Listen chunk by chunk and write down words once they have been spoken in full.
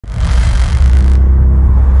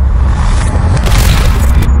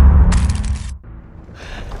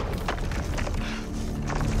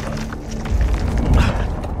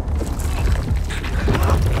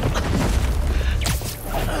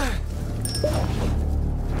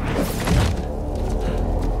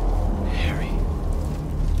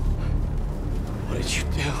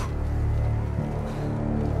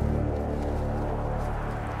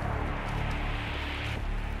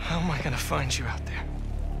find you out there.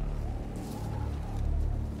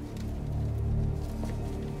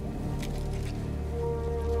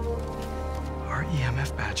 Our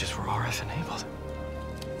EMF badges were RF enabled.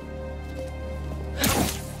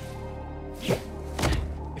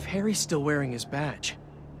 If Harry's still wearing his badge,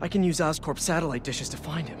 I can use Oscorp's satellite dishes to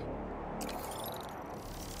find him.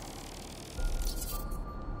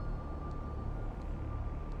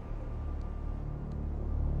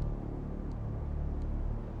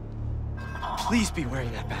 Please be wearing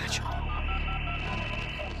that badge.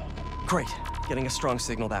 Great. Getting a strong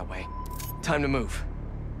signal that way. Time to move.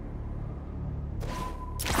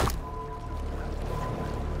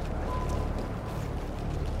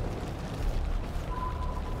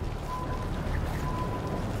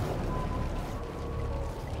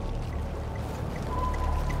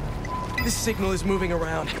 This signal is moving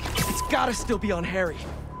around. It's gotta still be on Harry.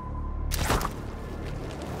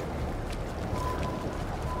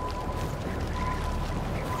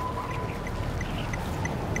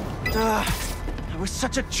 I was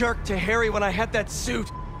such a jerk to Harry when I had that suit.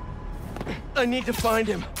 I need to find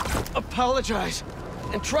him, apologize,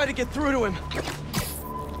 and try to get through to him.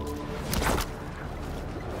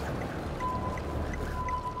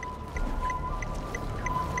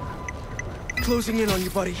 Closing in on you,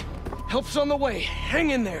 buddy. Help's on the way.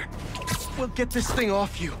 Hang in there. We'll get this thing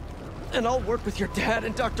off you. And I'll work with your dad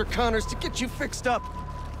and Dr. Connors to get you fixed up.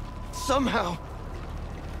 Somehow.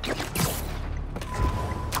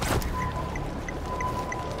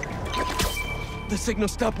 The signal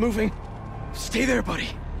stopped moving. Stay there, buddy.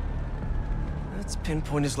 Let's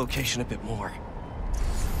pinpoint his location a bit more.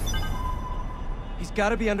 He's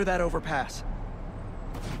gotta be under that overpass.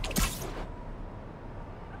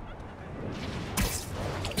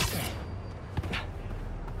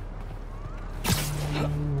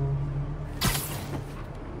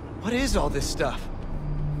 What is all this stuff?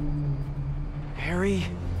 Harry,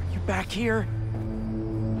 you back here?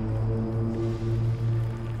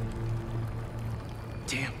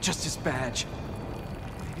 Damn, just his badge.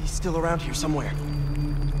 Maybe he's still around here somewhere.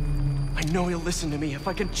 I know he'll listen to me if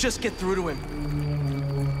I can just get through to him.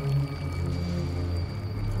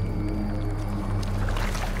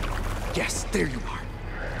 Yes, there you are.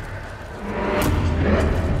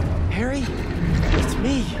 Harry? It's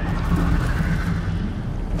me.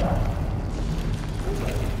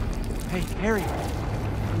 Hey, Harry.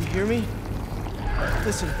 Can you hear me?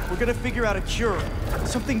 Listen, we're gonna figure out a cure.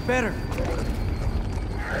 Something better.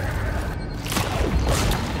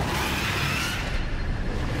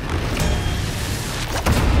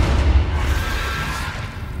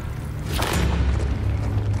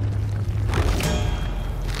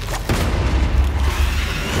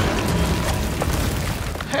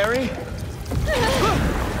 Harry?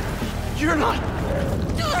 You're not...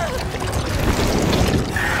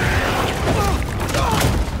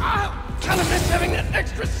 Kinda miss having that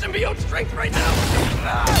extra symbiote strength right now.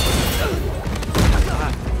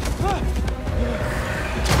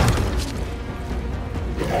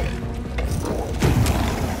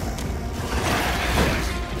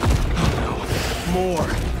 Oh no, more.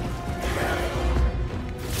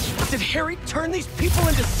 Did Harry turn these people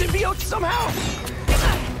into symbiotes somehow?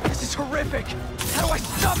 This is horrific. How do I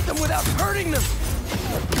stop them without hurting them?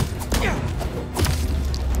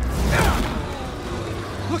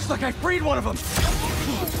 Looks like I freed one of them.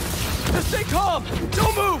 Just stay calm.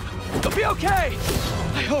 Don't move. You'll be okay.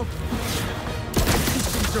 I hope. These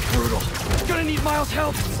things are brutal. Gonna need Miles'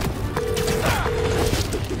 help.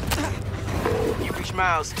 You reach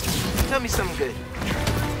Miles. Tell me something good.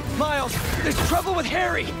 Miles, there's trouble with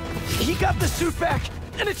Harry. He got the suit back,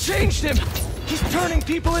 and it changed him. He's turning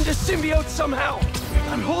people into symbiotes somehow.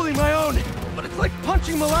 I'm holding my own, but it's like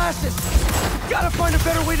punching molasses. Gotta find a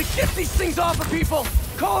better way to get these things off of people.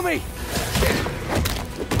 Call me!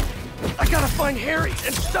 I gotta find Harry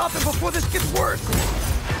and stop him before this gets worse!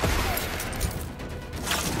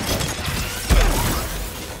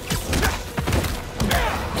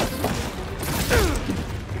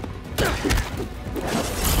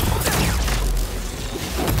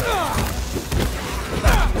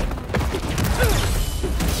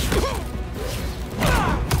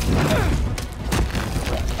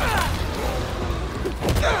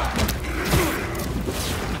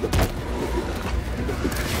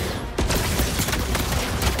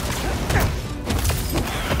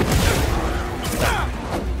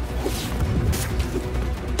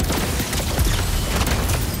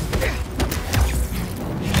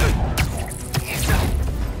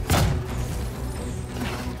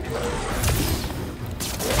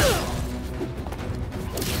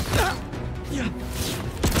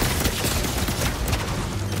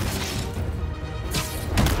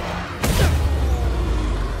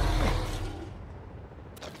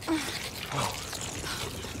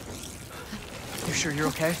 sure you're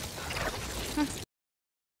okay?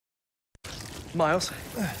 Miles,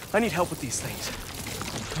 I need help with these things.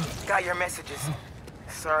 Got your messages.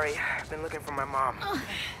 Sorry, I've been looking for my mom.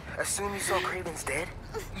 Assume you saw Kraven's dead?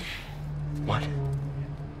 What?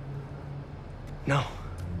 No.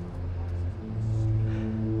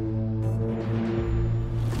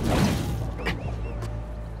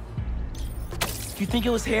 You think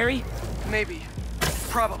it was Harry? Maybe.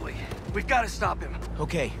 Probably. We've got to stop him.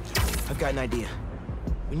 Okay, I've got an idea.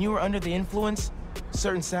 When you were under the influence,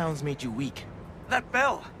 certain sounds made you weak. That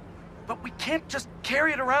bell. But we can't just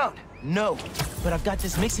carry it around. No, but I've got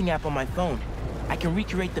this mixing app on my phone. I can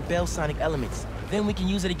recreate the bell sonic elements. Then we can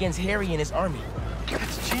use it against Harry and his army.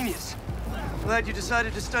 That's genius. Glad you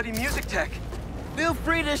decided to study music tech. Feel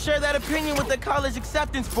free to share that opinion with the college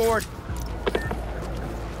acceptance board.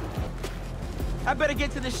 I better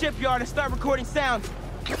get to the shipyard and start recording sounds.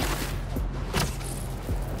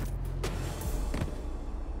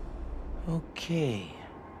 Okay.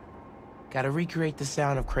 Gotta recreate the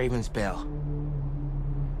sound of Kraven's bell.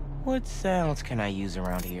 What sounds can I use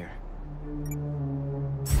around here?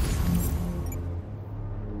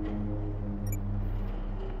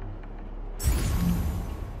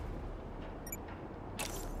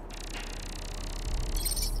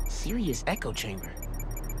 Serious echo chamber.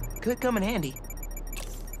 Could come in handy.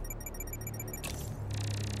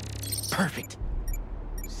 Perfect.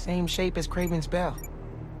 Same shape as Kraven's bell.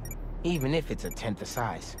 Even if it's a tenth the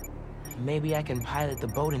size. Maybe I can pilot the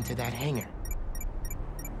boat into that hangar.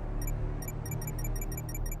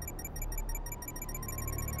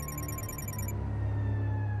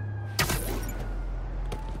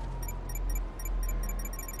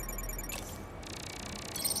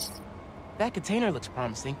 That container looks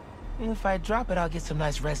promising. If I drop it, I'll get some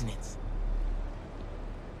nice resonance.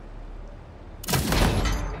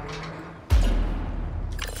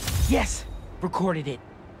 Yes! Recorded it.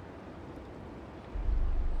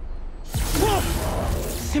 Whoa!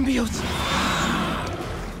 Symbiotes!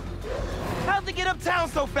 How'd they get uptown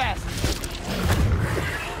so fast?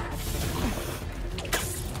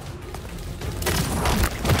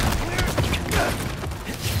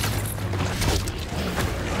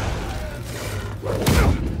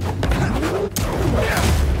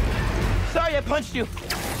 Sorry I punched you.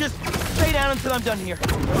 Just stay down until I'm done here.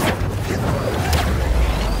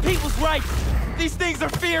 Pete was right. These things are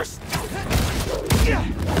fierce.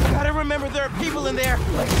 Gotta remember there are people in there.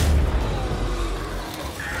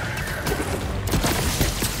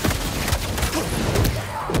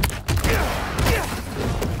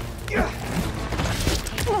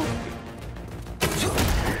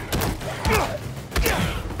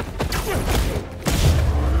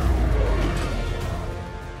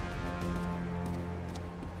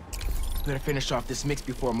 Better finish off this mix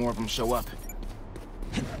before more of them show up.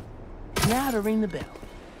 Now to ring the bell.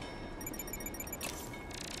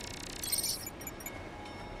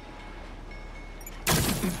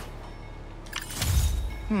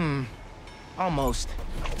 Almost.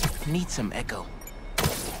 Need some echo.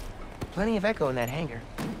 Plenty of echo in that hangar.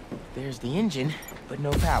 There's the engine, but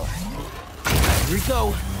no power. Here we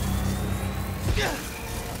go.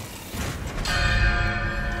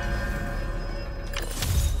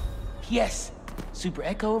 Yes, super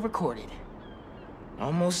echo recorded.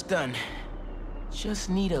 Almost done. Just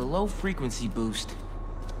need a low frequency boost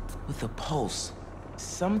with a pulse.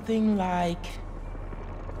 Something like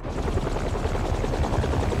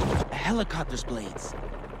a helicopter's blades.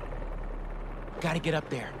 Gotta get up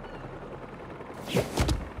there.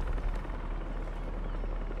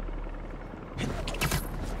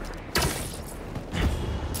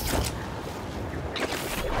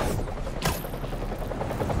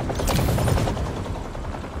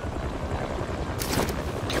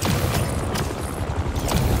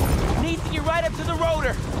 Needs to get right up to the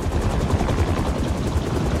rotor.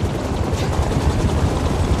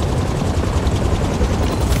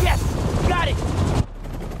 Yes, got it.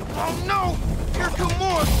 Oh no, here come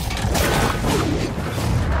more.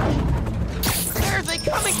 Where are they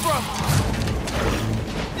coming from?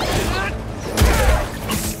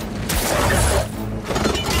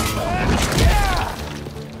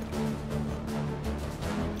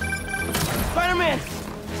 Spider-Man!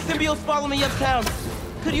 Symbiotes follow me uptown.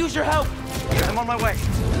 Could use your help. I'm on my way.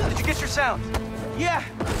 Did you get your sound? Yeah,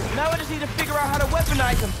 now I just need to figure out how to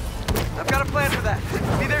weaponize them. I've got a plan for that.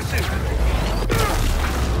 Be there soon.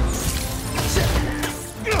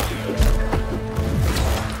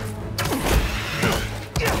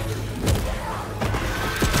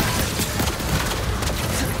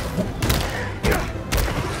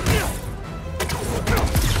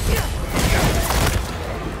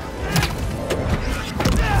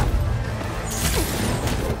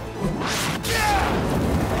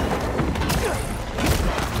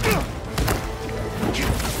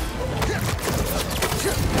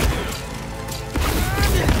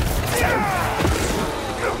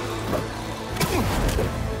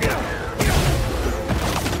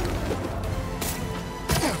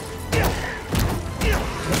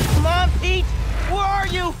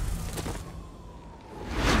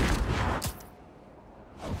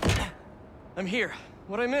 I'm here.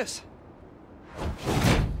 What'd I miss?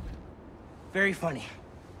 Very funny.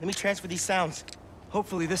 Let me transfer these sounds.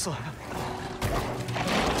 Hopefully this'll help.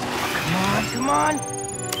 Come on!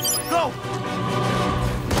 Go!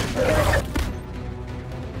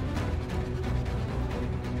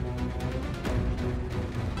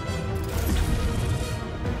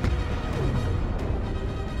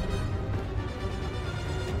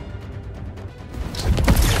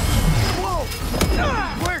 Whoa!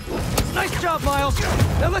 Worked! Nice job, Miles!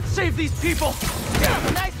 Now let's save these people!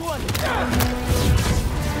 Nice one!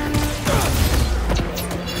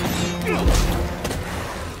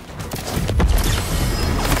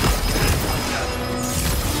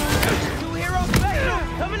 Two heroes special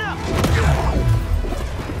coming up!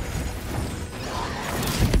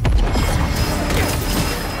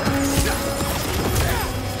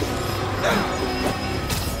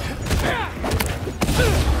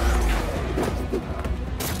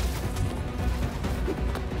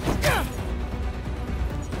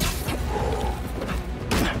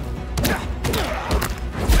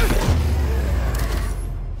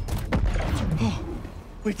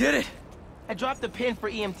 We did it! I dropped a pin for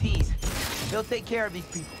EMTs. They'll take care of these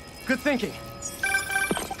people. Good thinking.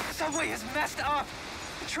 Subway is messed up.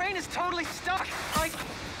 The train is totally stuck. Like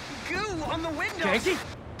goo on the windows. Yankee?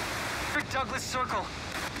 For Douglas Circle.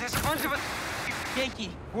 There's a bunch of us.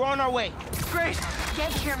 Yankee, we're on our way. Great.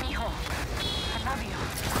 Get here, mijo. I love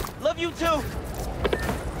you. Love you too.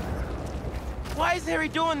 Why is Harry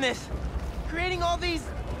doing this? Creating all these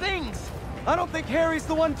things? I don't think Harry's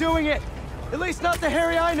the one doing it. At least not the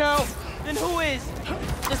Harry I know. Then who is?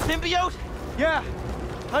 The symbiote? Yeah,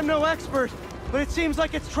 I'm no expert, but it seems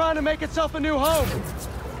like it's trying to make itself a new home.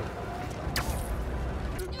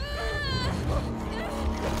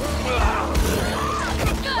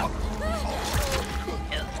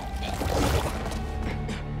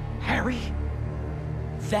 Harry?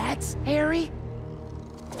 That's Harry?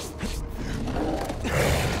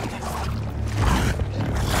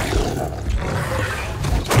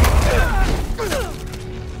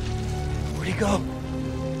 Where'd he go?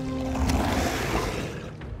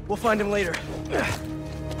 We'll find him later.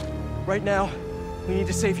 Right now, we need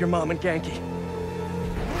to save your mom and Genki.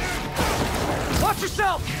 Watch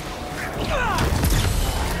yourself!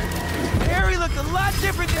 Harry looked a lot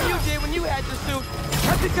different than you did when you had the suit.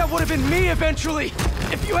 I think that would have been me eventually,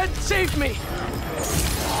 if you hadn't saved me.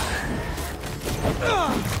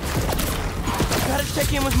 Gotta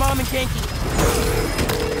check in with Mom and Genki.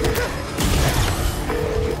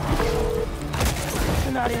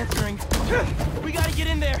 They're not answering. We gotta get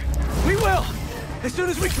in there. We will! As soon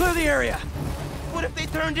as we clear the area. What if they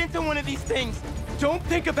turned into one of these things? Don't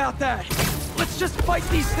think about that. Let's just fight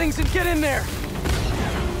these things and get in there.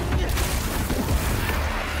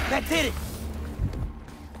 That did it.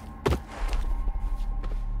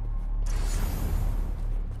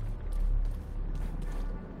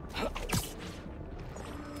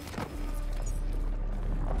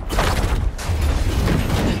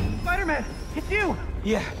 Spider-Man, it's you.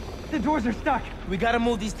 Yeah, The doors are stuck. we gotta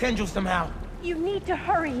move these tendrils somehow. You need to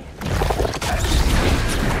hurry.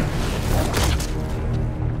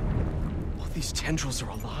 All these tendrils are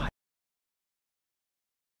alive.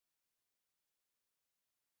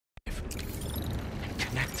 And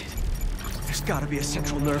connected. There's gotta be a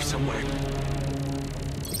central nerve somewhere.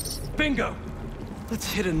 Bingo! Let's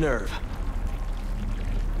hit a nerve.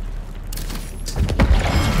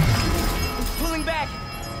 It's pulling back.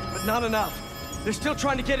 But not enough. They're still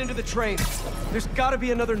trying to get into the train. There's gotta be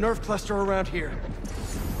another nerve cluster around here.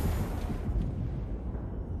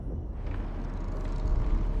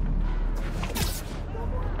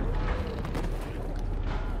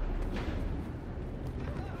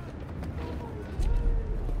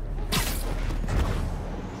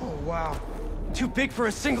 Oh, wow. Too big for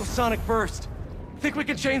a single sonic burst. Think we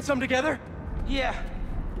can chain some together? Yeah,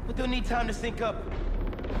 but they'll need time to sync up.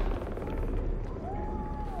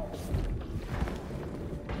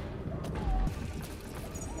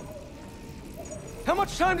 How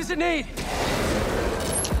much time does it need?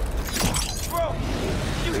 Bro,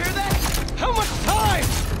 did you hear that? How much time?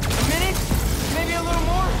 A minute? Maybe a little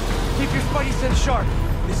more? Keep your spidey sense sharp.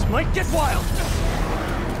 This might get wild.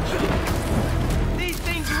 These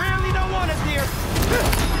things really don't want us here.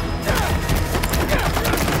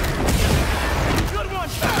 Good one.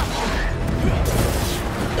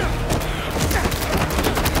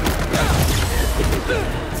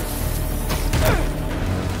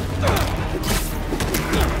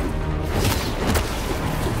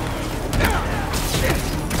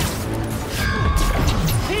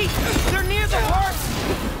 They're near the heart!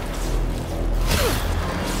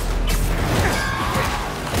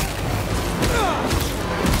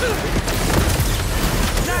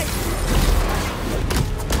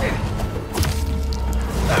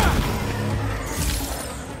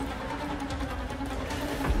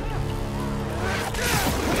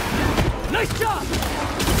 Nice job!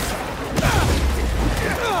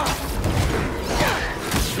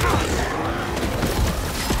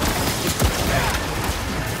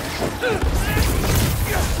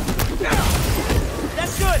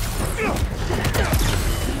 That's good!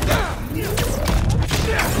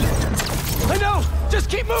 I know! Just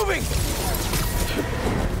keep moving!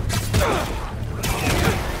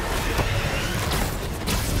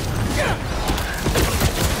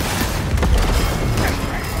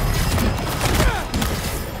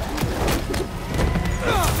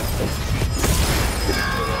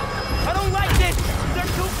 I don't like this!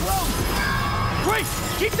 They're too close! Great!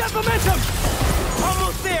 Keep that momentum!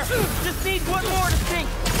 Almost there! Just need one more to sink!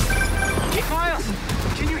 Miles,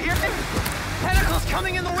 can you hear him? Tentacles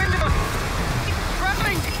coming in the window!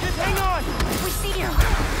 Grabbing! Just hang on! We see you.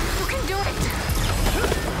 You can do it.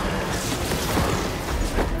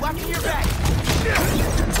 Watch your back!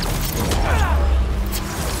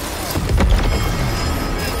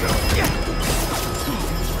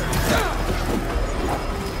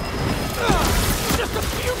 Just a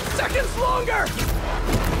few seconds longer!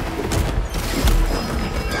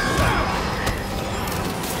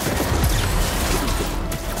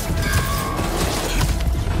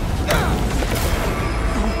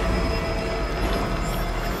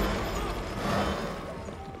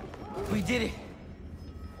 We did it!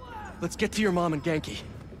 Let's get to your mom and Genki.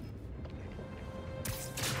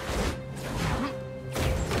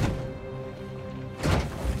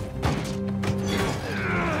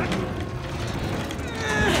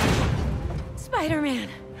 Spider-Man.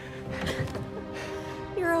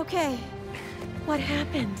 You're okay. What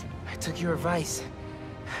happened? I took your advice.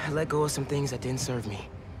 I let go of some things that didn't serve me.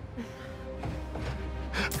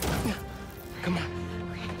 Come on.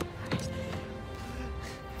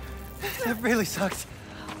 That really sucked.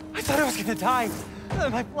 I thought I was gonna die.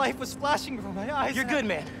 My life was flashing before my eyes. You're good,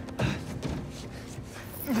 man.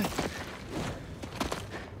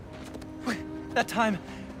 That time,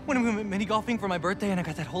 when we went mini-golfing for my birthday and I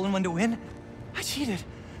got that hole-in-one to win, I cheated.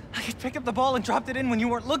 I could pick up the ball and dropped it in when you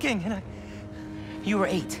weren't looking, and You were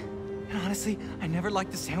 8. And honestly, I never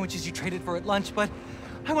liked the sandwiches you traded for at lunch, but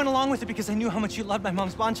I went along with it because I knew how much you loved my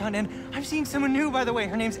mom's banchan, and I'm seeing someone new, by the way.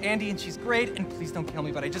 Her name's Andy, and she's great, and please don't kill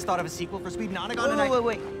me, but I just thought of a sequel for Sweet Nonagon, and I...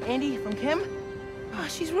 Wait. Andy from Kim? Oh,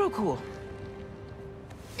 she's real cool.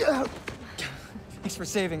 Thanks for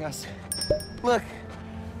saving us. Look,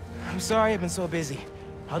 I'm sorry I've been so busy.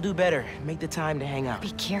 I'll do better. Make the time to hang out.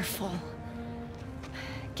 Be careful.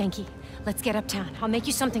 Genki, let's get uptown. I'll make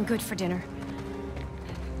you something good for dinner.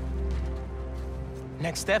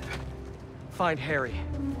 Next step? Find Harry.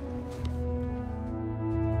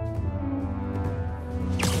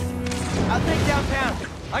 I'll take downtown.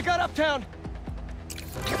 I got uptown!